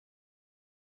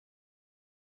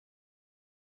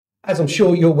As I'm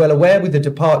sure you're well aware, with the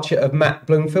departure of Matt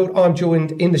Bloomfield, I'm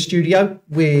joined in the studio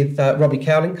with Robbie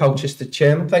Cowling, Colchester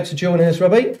chairman. Thanks for joining us,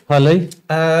 Robbie. Hi, Lee.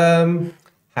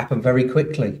 Happened very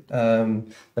quickly, the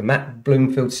Matt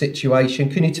Bloomfield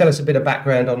situation. Can you tell us a bit of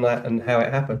background on that and how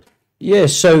it happened? Yeah,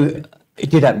 so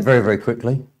it did happen very, very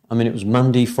quickly. I mean, it was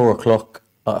Monday, 4:00.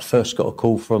 I first got a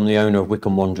call from the owner of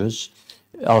Wycombe Wanderers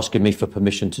asking me for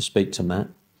permission to speak to Matt.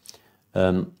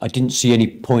 I didn't see any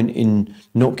point in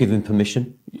not giving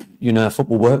permission. You know how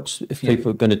football works, if people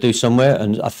are going to do somewhere,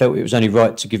 and I felt it was only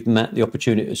right to give Matt the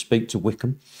opportunity to speak to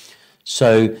Wycombe.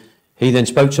 So he then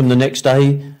spoke to him the next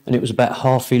day, and it was about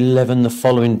 11:30 the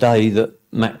following day that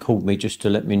Matt called me just to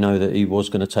let me know that he was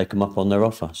going to take him up on their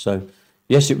offer. So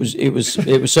yes, it was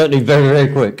certainly very, very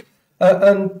quick.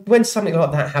 And when something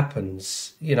like that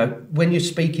happens, you know, when you're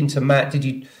speaking to Matt, did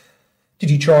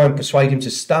you try and persuade him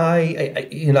to stay?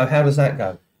 You know, how does that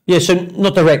go? Yeah, so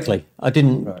not directly. I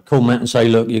didn't call Matt and say,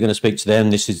 look, you're going to speak to them.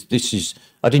 This is.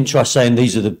 I didn't try saying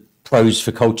these are the pros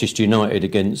for Colchester United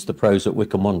against the pros at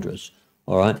Wycombe Wanderers.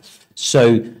 All right.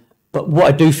 So, but what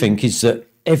I do think is that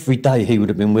every day he would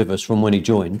have been with us from when he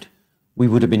joined, we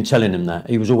would have been telling him that.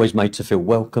 He was always made to feel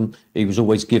welcome. He was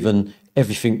always given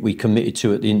everything we committed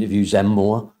to at the interviews and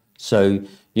more. So,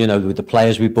 you know, with the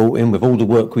players we brought in, with all the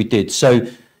work we did. So,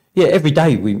 yeah, every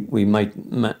day we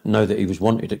made Matt know that he was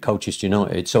wanted at Colchester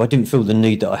United. So I didn't feel the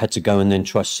need that I had to go and then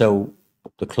try to sell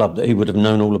the club that he would have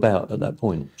known all about at that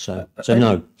point. So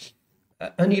no.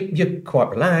 And you're quite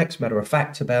relaxed, matter of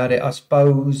fact about it, I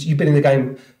suppose. You've been in the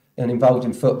game and involved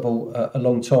in football a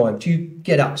long time. Do you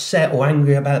get upset or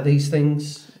angry about these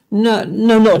things? No,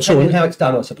 not at all. How it's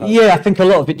done, I suppose. Yeah, I think a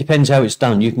lot of it depends how it's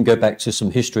done. You can go back to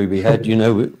some history we had, you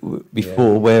know,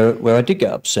 before where I did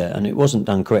get upset and it wasn't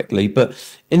done correctly. But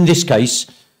in this case,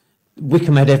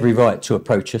 Wycombe had every right to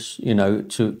approach us, you know,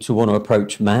 to want to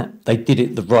approach Matt. They did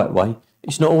it the right way.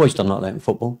 It's not always done like that in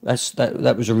football.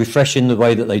 That was a refreshing the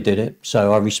way that they did it.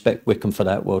 So I respect Wycombe for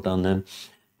that. Well done them.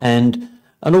 And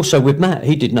also with Matt,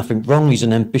 he did nothing wrong. He's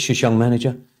an ambitious young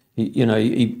manager.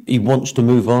 He wants to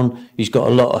move on. He's got a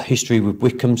lot of history with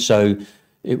Wycombe, so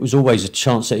it was always a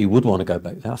chance that he would want to go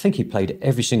back there. I think he played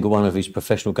every single one of his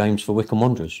professional games for Wycombe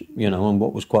Wanderers, you know, on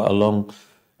what was quite a long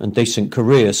and decent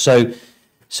career. So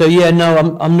yeah,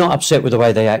 no, I'm not upset with the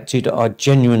way they acted. I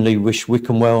genuinely wish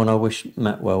Wycombe well, and I wish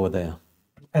Matt well were there.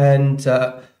 And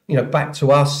you know, back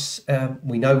to us,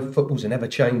 we know football's an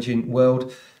ever-changing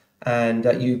world, and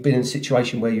you've been in a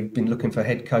situation where you've been looking for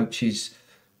head coaches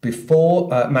before.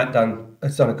 Matt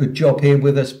has done a good job here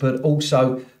with us, but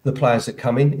also the players that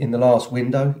come in the last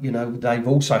window, you know, they've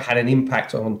also had an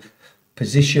impact on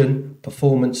position,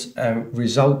 performance,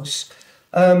 results.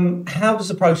 How does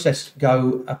the process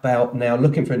go about now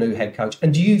looking for a new head coach?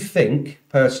 And do you think,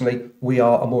 personally, we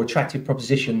are a more attractive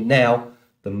proposition now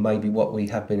than maybe what we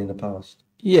have been in the past?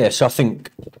 Yes, I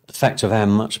think the fact of how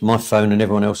much my phone and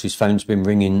everyone else's phone's been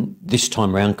ringing this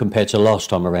time around compared to last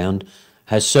time around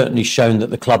has certainly shown that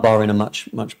the club are in a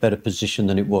much, much better position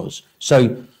than it was.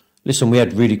 So, listen, we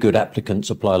had really good applicants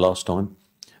apply last time,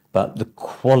 but the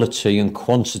quality and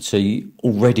quantity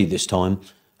already this time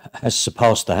has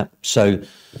surpassed that. So,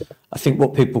 I think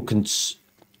what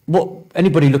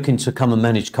anybody looking to come and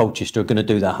manage Colchester are going to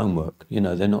do their homework. You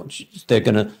know, they're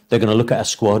going to look at our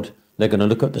squad, they're going to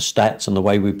look at the stats and the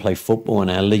way we play football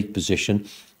and our league position.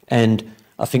 And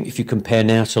I think if you compare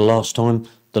now to last time,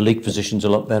 the league position's a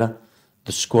lot better.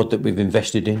 The squad that we've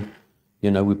invested in, you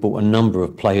know, we brought a number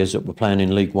of players that were playing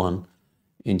in League One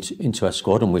into our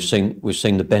squad, and we've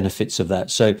seen the benefits of that.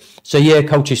 So yeah,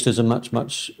 Colchester's a much,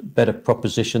 much better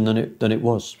proposition than it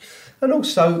was. And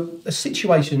also, a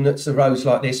situation that's arose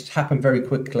like this happened very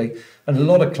quickly, and a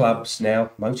lot of clubs now,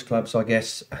 most clubs I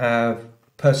guess, have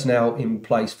personnel in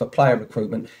place for player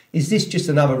recruitment. Is this just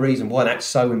another reason why that's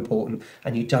so important,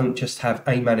 and you don't just have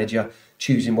a manager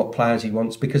choosing what players he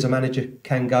wants, because a manager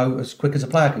can go as quick as a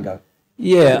player can go?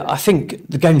 Yeah, I think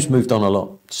the game's moved on a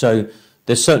lot. So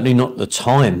there's certainly not the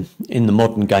time in the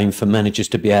modern game for managers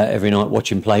to be out every night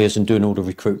watching players and doing all the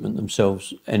recruitment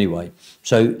themselves anyway.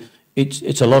 So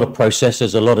it's a lot of process,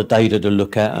 there's a lot of data to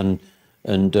look at,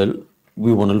 and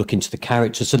we want to look into the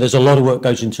character. So there's a lot of work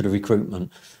goes into the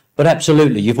recruitment. But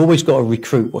absolutely, you've always got to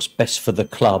recruit what's best for the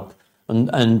club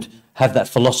and have that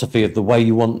philosophy of the way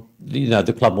you want, you know,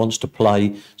 the club wants to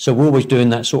play. So we're always doing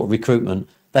that sort of recruitment.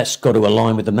 That's got to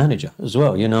align with the manager as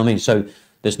well, you know what I mean? So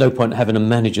there's no point having a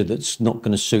manager that's not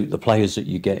going to suit the players that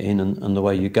you get in and the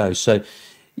way you go. So,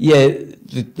 yeah,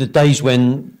 the days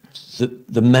when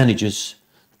the managers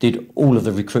did all of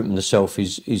the recruitment themselves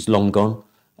is long gone,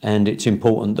 and it's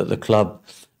important that the club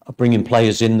are bringing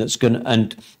players in that's going to,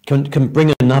 and can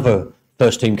bring another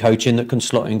first team coaching that can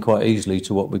slot in quite easily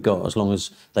to what we've got, as long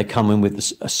as they come in with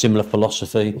a similar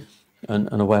philosophy and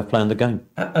a way of playing the game.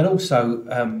 And also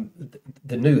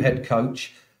the new head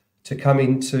coach to come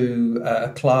into a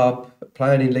club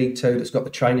playing in League Two that's got the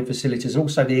training facilities and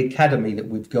also the academy that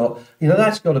we've got,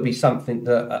 that's got to be something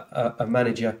that a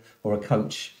manager or a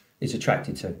coach is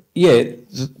attracted to. Yeah,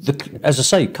 as I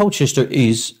say, Colchester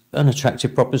is an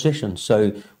attractive proposition.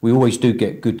 So we always do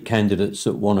get good candidates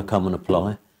that want to come and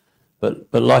apply.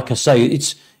 But like I say,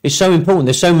 it's so important.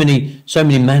 There's so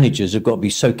many managers have got to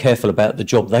be so careful about the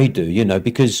job they do,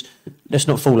 because let's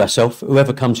not fool ourselves.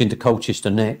 Whoever comes into Colchester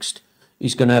next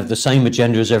is going to have the same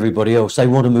agenda as everybody else. They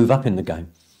want to move up in the game.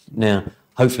 Now,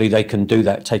 hopefully they can do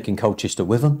that taking Colchester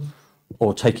with them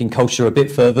or taking Colchester a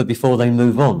bit further before they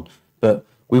move on. But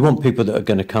we want people that are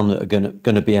going to come that are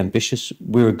going to be ambitious.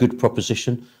 We're a good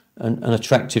proposition and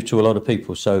attractive to a lot of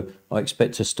people. So I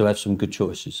expect us to have some good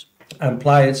choices. And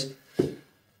players,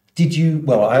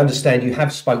 I understand you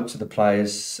have spoke to the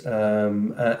players,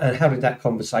 and how did that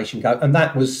conversation go? And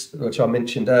that was, which I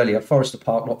mentioned earlier, Forester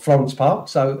Park, not Florence Park.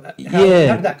 So how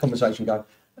did that conversation go?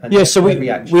 And so we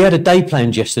had a day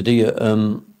planned yesterday at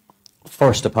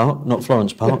Forester Park, not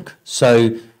Florence Park. Yeah.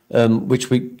 So,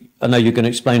 I know you're going to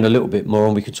explain a little bit more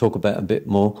and we can talk about a bit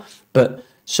more. But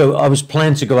so I was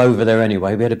planning to go over there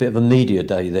anyway. We had a bit of a media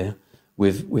day there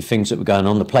with things that were going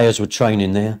on. The players were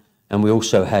training there. And we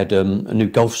also had a new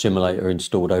golf simulator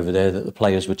installed over there that the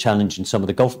players were challenging some of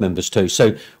the golf members to.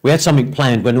 So we had something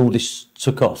planned when all this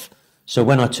took off. So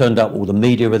when I turned up, all the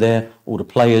media were there, all the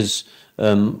players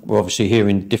were obviously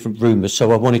hearing different rumours.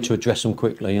 So I wanted to address them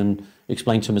quickly and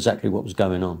explain to them exactly what was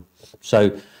going on.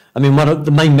 So, one of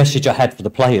the main message I had for the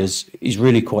players is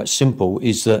really quite simple,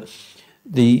 is that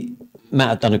Matt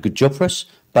had done a good job for us.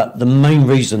 But the main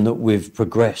reason that we've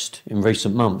progressed in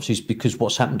recent months is because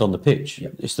what's happened on the pitch.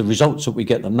 Yep. It's the results that we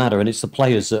get that matter, and it's the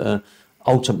players that are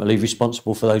ultimately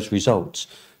responsible for those results.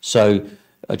 So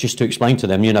just to explain to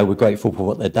them, we're grateful for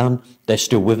what they've done. They're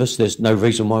still with us. There's no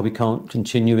reason why we can't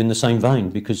continue in the same vein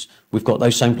because we've got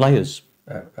those same players.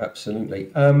 Absolutely.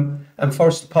 And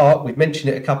Forester Park, we've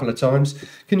mentioned it a couple of times.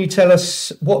 Can you tell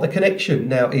us what the connection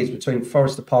now is between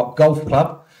Forester Park Golf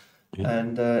Club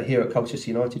and here at Colchester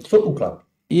United Football Club?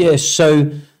 Yeah,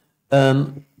 so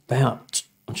I'm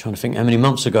trying to think how many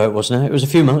months ago it was now. It was a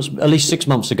few months, at least 6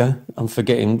 months ago. I'm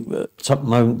forgetting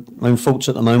my own faults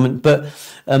at the moment. But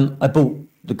I bought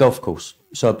the golf course.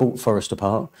 So I bought Forester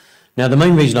Park. Now, the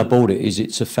main reason I bought it is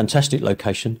it's a fantastic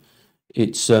location.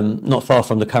 It's not far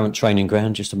from the current training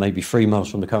ground, just maybe 3 miles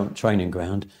from the current training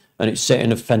ground. And it's set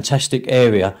in a fantastic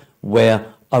area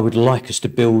where I would like us to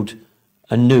build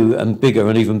a new and bigger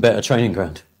and even better training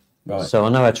ground. Right. So I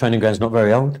know our training ground's not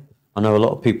very old. I know a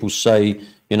lot of people say,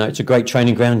 it's a great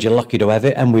training ground, you're lucky to have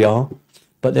it, and we are.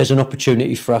 But there's an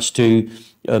opportunity for us to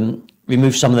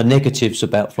remove some of the negatives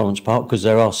about Florence Park, because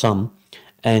there are some,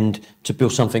 and to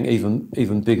build something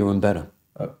even bigger and better.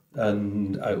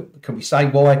 And can we say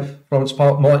why Florence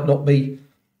Park might not be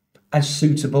as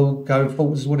suitable going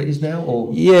forward as what it is now? Or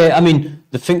yeah,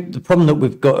 the problem that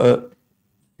we've got at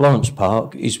Florence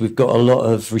Park is we've got a lot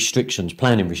of restrictions,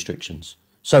 planning restrictions.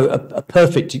 So a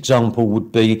perfect example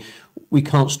would be we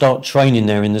can't start training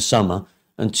there in the summer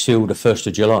until the 1st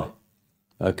of July.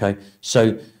 Okay,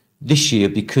 so this year,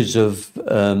 because of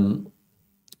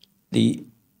the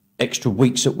extra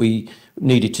weeks that we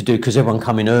needed to do, because everyone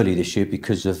come in early this year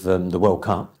because of the World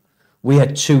Cup, we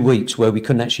had 2 weeks where we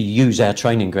couldn't actually use our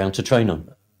training ground to train on.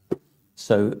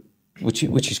 So, which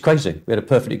is crazy. We had a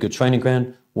perfectly good training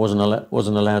ground. Wasn't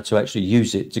allowed to actually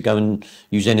use it to go and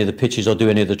use any of the pitches or do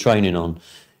any of the training on.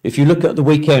 If you look at the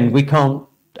weekend, we can't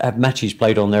have matches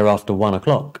played on there after 1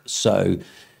 o'clock. So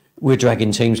we're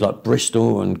dragging teams like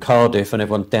Bristol and Cardiff and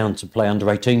everyone down to play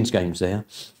under-18s games there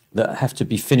that have to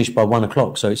be finished by 1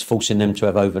 o'clock. So it's forcing them to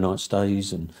have overnight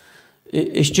stays, and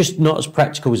it's just not as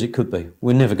practical as it could be.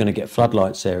 We're never going to get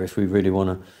floodlights there if we really want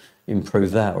to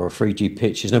improve that, or a 3G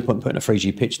pitch. There's no point putting a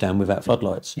 3G pitch down without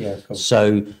floodlights. Yeah, of course.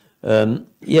 So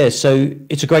so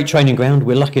it's a great training ground.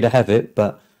 We're lucky to have it,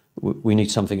 but we need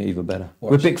something even better.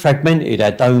 We're a bit fragmented. Our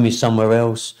dome is somewhere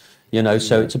else,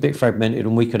 so it's a bit fragmented,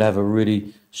 and we could have a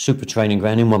really super training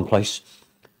ground in one place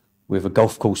with a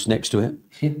golf course next to it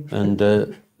and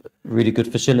really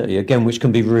good facility, again, which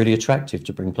can be really attractive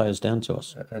to bring players down to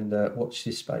us. And watch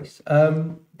this space.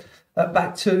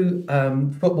 Back to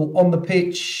football on the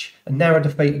pitch, a narrow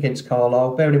defeat against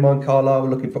Carlisle. Bearing in mind, Carlisle are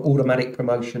looking for automatic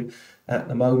promotion at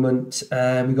the moment.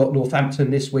 We've got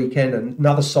Northampton this weekend, and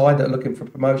another side that are looking for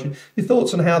promotion. Your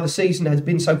thoughts on how the season has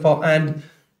been so far and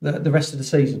the rest of the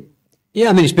season?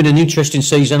 Yeah, it's been an interesting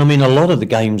season. A lot of the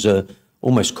games are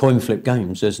almost coin flip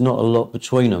games. There's not a lot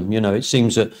between them. It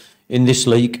seems that in this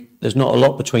league, there's not a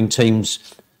lot between teams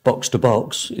box to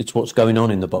box. It's what's going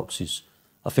on in the boxes.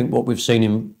 I think what we've seen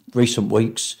in recent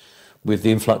weeks with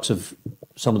the influx of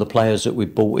some of the players that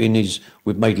we've brought in is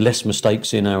we've made less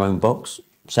mistakes in our own box.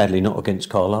 Sadly, not against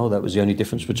Carlisle. That was the only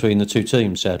difference between the two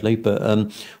teams, sadly.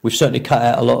 But we've certainly cut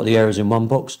out a lot of the errors in one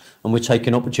box, and we're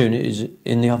taking opportunities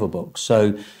in the other box.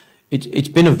 So it's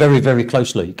been a very, very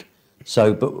close league.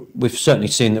 So, but we've certainly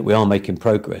seen that we are making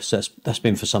progress. That's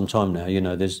been for some time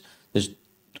now. There's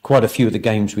quite a few of the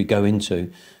games we go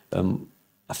into.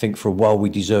 I think for a while we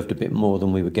deserved a bit more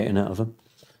than we were getting out of them.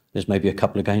 There's maybe a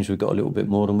couple of games we got a little bit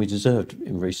more than we deserved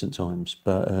in recent times.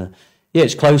 But yeah,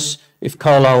 it's close. If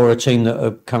Carlisle are a team that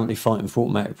are currently fighting for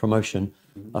automatic promotion,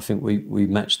 I think we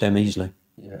matched them easily.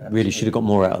 Yeah, really should have got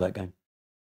more out of that game.